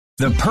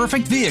The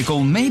perfect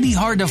vehicle may be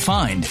hard to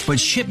find, but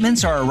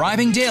shipments are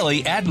arriving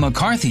daily at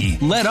McCarthy.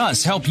 Let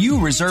us help you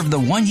reserve the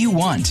one you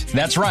want.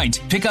 That's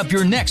right. Pick up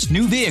your next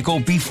new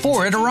vehicle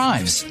before it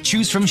arrives.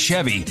 Choose from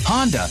Chevy,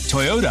 Honda,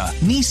 Toyota,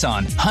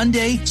 Nissan,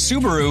 Hyundai,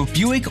 Subaru,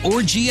 Buick,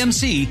 or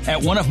GMC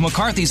at one of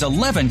McCarthy's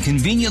 11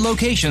 convenient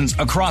locations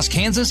across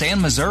Kansas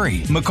and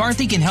Missouri.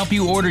 McCarthy can help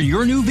you order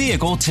your new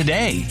vehicle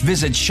today.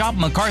 Visit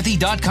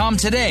shopmccarthy.com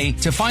today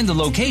to find the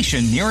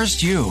location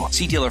nearest you.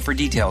 See dealer for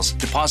details.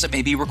 Deposit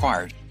may be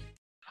required.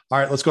 All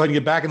right, let's go ahead and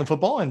get back in the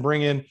football and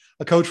bring in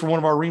a coach for one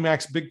of our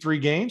RE/MAX Big Three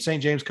games,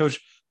 St. James coach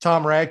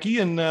Tom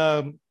Radke.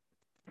 And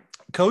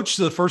coach,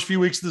 the first few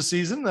weeks of the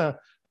season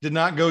did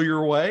not go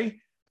your way.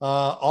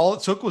 All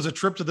it took was a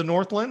trip to the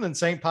Northland and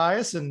St.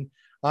 Pius, and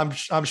I'm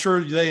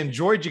sure they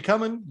enjoyed you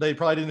coming. They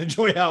probably didn't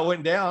enjoy how it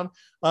went down,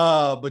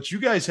 but you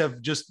guys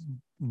have just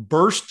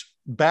burst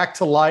back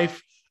to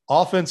life.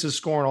 Offense is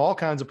scoring all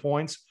kinds of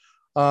points.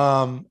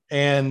 And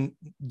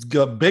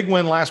a big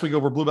win last week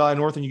over Blue Valley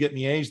North, and you get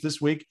Miege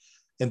this week.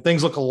 And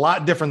things look a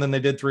lot different than they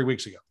did 3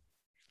 weeks ago.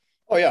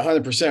 Oh yeah,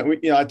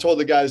 100%. I told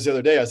the guys the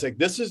other day, I was like,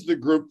 this is the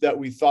group that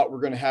we thought we're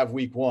going to have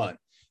week one.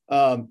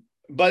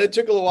 But it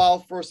took a little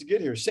while for us to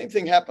get here. Same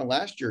thing happened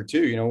last year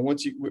too.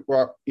 Once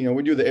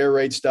we do the air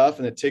raid stuff,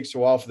 and it takes a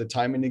while for the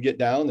timing to get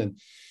down.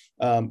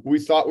 And we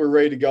thought we were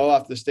ready to go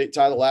after the state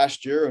title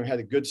last year, and had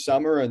a good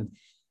summer. And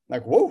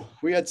like, whoa,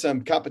 we had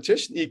some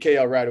competition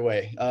EKL right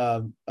away.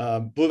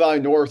 Blue Valley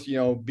North,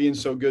 being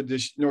so good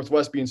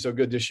Northwest being so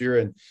good this year,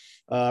 and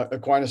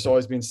Aquinas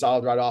always being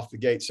solid right off the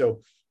gate.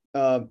 So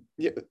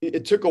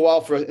it took a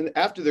while for us. And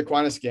after the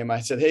Aquinas game,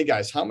 I said, hey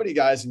guys, how many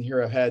guys in here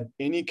have had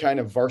any kind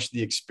of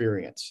varsity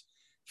experience?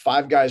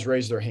 5 guys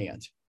raised their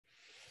hand.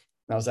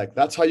 And I was like,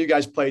 that's how you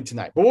guys played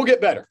tonight, but we'll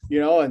get better,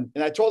 and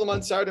I told them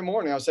on Saturday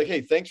morning, I was like, hey,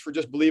 thanks for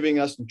just believing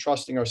us and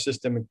trusting our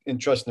system and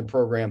trusting the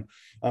program.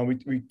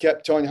 We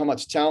kept telling you how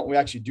much talent we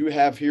actually do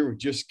have here. We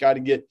just got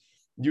to get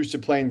used to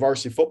playing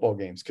varsity football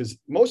games, because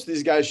most of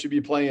these guys should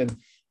have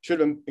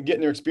been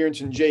getting their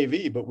experience in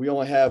JV, but we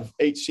only have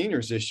 8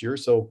 seniors this year.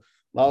 So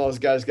a lot of those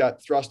guys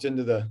got thrust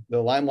into the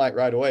limelight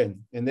right away,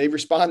 and they've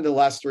responded the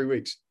last 3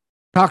 weeks.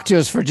 Talk to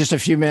us for just a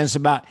few minutes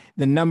about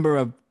the number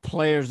of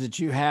players that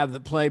you have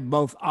that play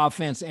both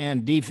offense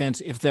and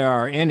defense, if there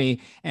are any,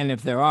 and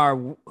if there are,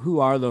 who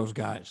are those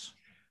guys?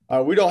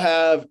 We don't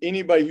have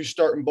anybody who's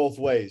starting both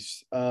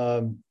ways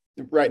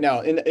right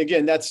now. And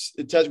again,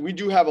 we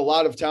do have a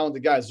lot of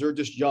talented guys. They're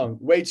just young.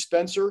 Wade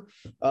Spencer,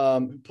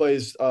 who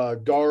plays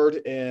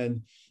guard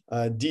and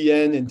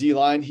DN and D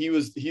line.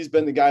 He's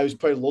been the guy who's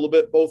played a little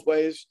bit both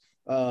ways.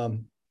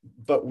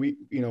 But we've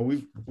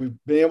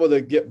been able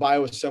to get by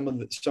with some of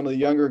the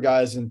younger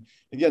guys. And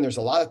again, there's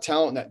a lot of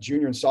talent in that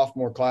junior and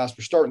sophomore class.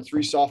 We're starting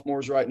 3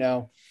 sophomores right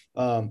now.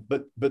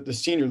 But the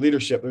senior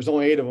leadership, there's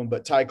only 8 of them,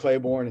 but Ty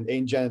Claiborne and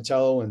Aiden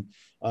Janatello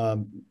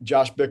and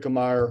Josh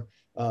Bickemeyer,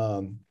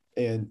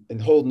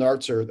 and Holden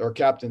Arts are our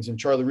captains, and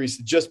Charlie Reese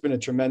has just been a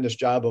tremendous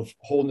job of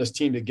holding this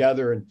team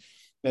together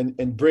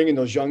and bringing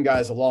those young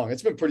guys along.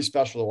 It's been pretty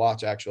special to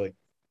watch, actually.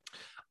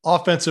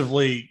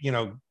 Offensively,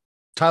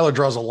 Tyler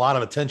draws a lot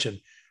of attention.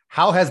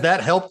 How has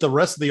that helped the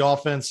rest of the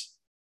offense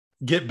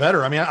get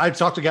better? I mean, I've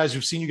talked to guys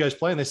who've seen you guys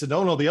play, and they said,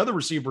 no, the other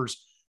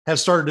receivers have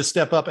started to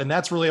step up, and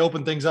that's really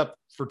opened things up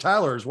for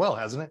Tyler as well,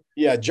 hasn't it?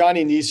 Yeah,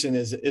 Johnny Neeson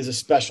is a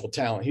special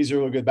talent. He's a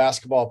really good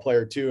basketball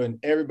player too, and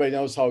everybody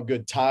knows how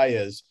good Ty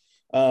is.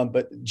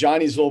 But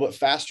Johnny's a little bit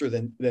faster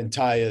than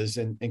Ty is,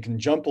 and can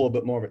jump a little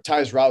bit more. But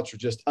Ty's routes are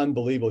just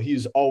unbelievable.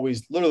 He's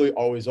literally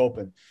always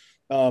open.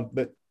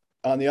 But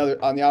on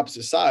the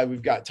opposite side,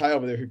 we've got Ty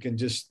over there who can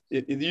just,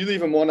 if you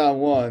leave him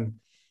one-on-one,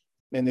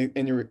 and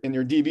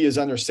your DB is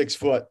under 6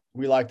 foot,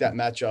 we like that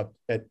matchup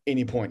at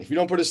any point. If you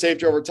don't put a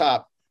safety over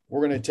top,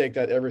 we're going to take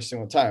that every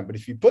single time. But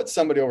if you put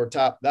somebody over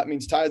top, that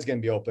means Ty's going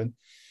to be open.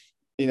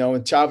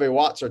 And Chave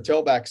Watts, our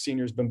tailback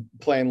senior, has been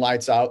playing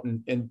lights out,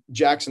 and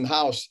Jackson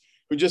House,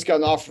 who just got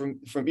an offer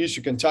from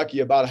Eastern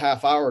Kentucky about a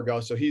half hour ago.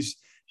 So he's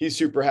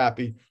super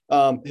happy.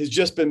 Has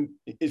just been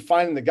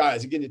finding the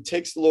guys. Again, it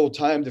takes a little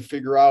time to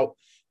figure out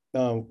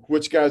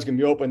which guys can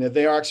be open. If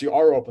they actually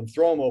are open,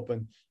 throw them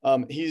open.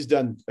 He's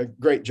done a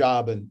great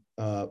job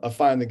of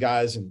finding the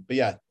guys. But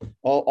yeah,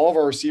 all of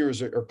our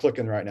receivers are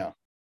clicking right now.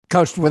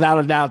 Coach, without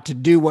a doubt, to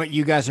do what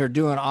you guys are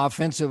doing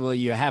offensively,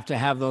 you have to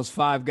have those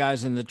 5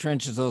 guys in the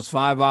trenches, those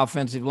 5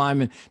 offensive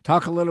linemen.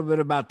 Talk a little bit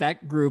about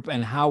that group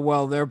and how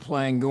well they're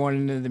playing going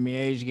into the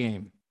Miege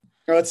game.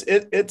 That's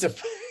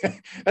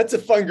a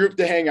fun group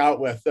to hang out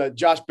with.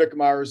 Josh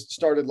Bickemeyer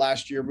started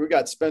last year. We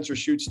got Spencer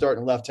Schutz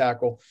starting left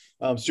tackle,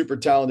 super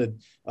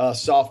talented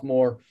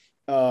sophomore.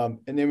 And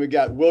then we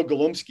got Will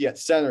Golumsky at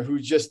center,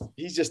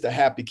 he's just a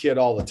happy kid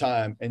all the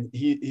time. And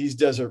he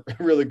does a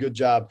really good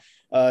job.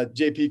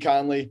 JP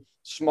Conley,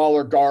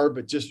 smaller guard,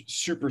 but just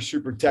super,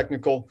 super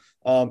technical.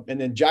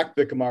 And then Jack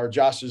Bickemeyer,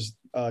 Josh's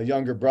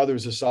younger brother,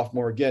 is a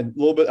sophomore. Again, a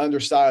little bit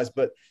undersized,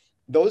 but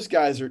those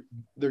guys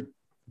they're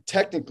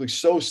technically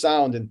so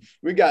sound. And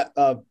we got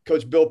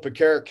Coach Bill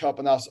Pekarik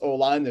helping us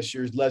O-line this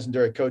year. He's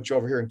legendary coach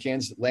over here in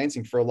Kansas,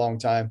 Lansing for a long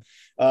time.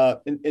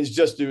 And is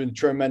just doing a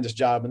tremendous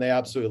job, and they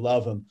absolutely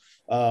love him.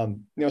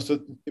 And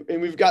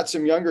we've got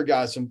some younger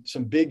guys,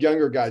 some big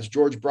younger guys,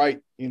 George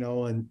Bright,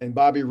 and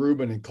Bobby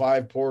Rubin and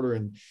Clive Porter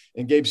and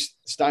Gabe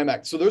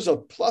Steinmack. So there's a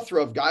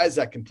plethora of guys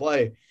that can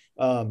play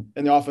in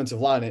the offensive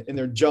line, and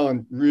they're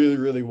gelling really,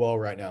 really well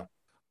right now.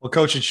 Well,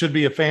 Coach, it should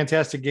be a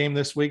fantastic game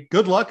this week.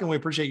 Good luck, and we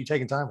appreciate you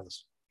taking time with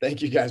us.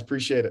 Thank you, guys.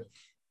 Appreciate it.